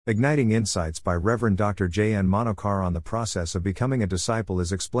Igniting Insights by Reverend Dr. J. N. Monokar on the process of becoming a disciple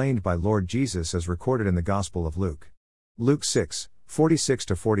is explained by Lord Jesus as recorded in the Gospel of Luke. Luke 6,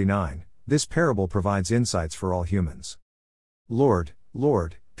 46-49, this parable provides insights for all humans. Lord,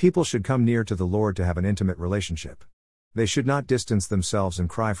 Lord, people should come near to the Lord to have an intimate relationship. They should not distance themselves and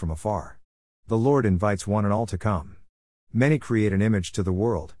cry from afar. The Lord invites one and all to come. Many create an image to the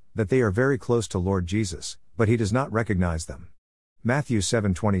world, that they are very close to Lord Jesus, but he does not recognize them. Matthew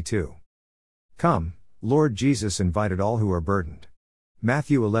 7:22. Come, Lord Jesus invited all who are burdened.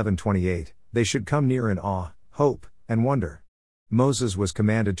 Matthew 11:28, they should come near in awe, hope, and wonder. Moses was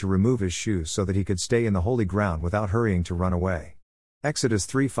commanded to remove his shoes so that he could stay in the holy ground without hurrying to run away. Exodus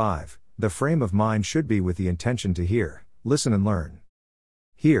 3:5, the frame of mind should be with the intention to hear, listen and learn.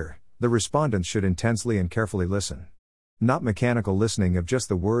 Here, the respondents should intensely and carefully listen. Not mechanical listening of just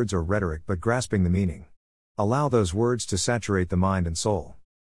the words or rhetoric but grasping the meaning. Allow those words to saturate the mind and soul.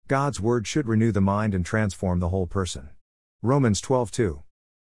 God's word should renew the mind and transform the whole person. Romans 12:2.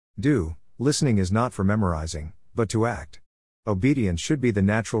 Listening is not for memorizing, but to act. Obedience should be the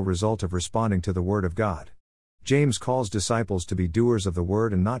natural result of responding to the word of God. James calls disciples to be doers of the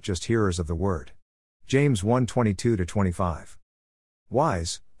word and not just hearers of the word. James 1:22-25.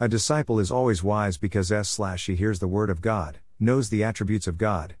 Wise, a disciple is always wise because he hears the word of God, knows the attributes of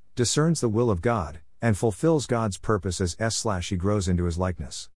God, discerns the will of God, and fulfills God's purpose as he grows into his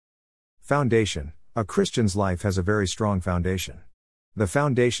likeness. Foundation, a Christian's life has a very strong foundation. The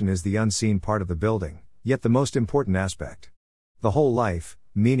foundation is the unseen part of the building, yet the most important aspect. The whole life,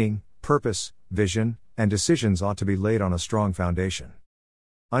 meaning, purpose, vision, and decisions ought to be laid on a strong foundation.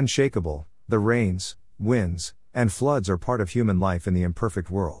 Unshakable, the rains, winds, and floods are part of human life in the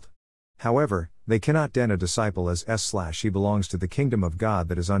imperfect world. However, they cannot dent a disciple as he belongs to the kingdom of God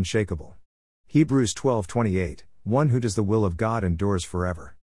that is unshakable. Hebrews 12:28, one who does the will of God endures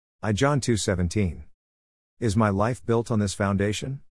forever. John 2:17. Is my life built on this foundation?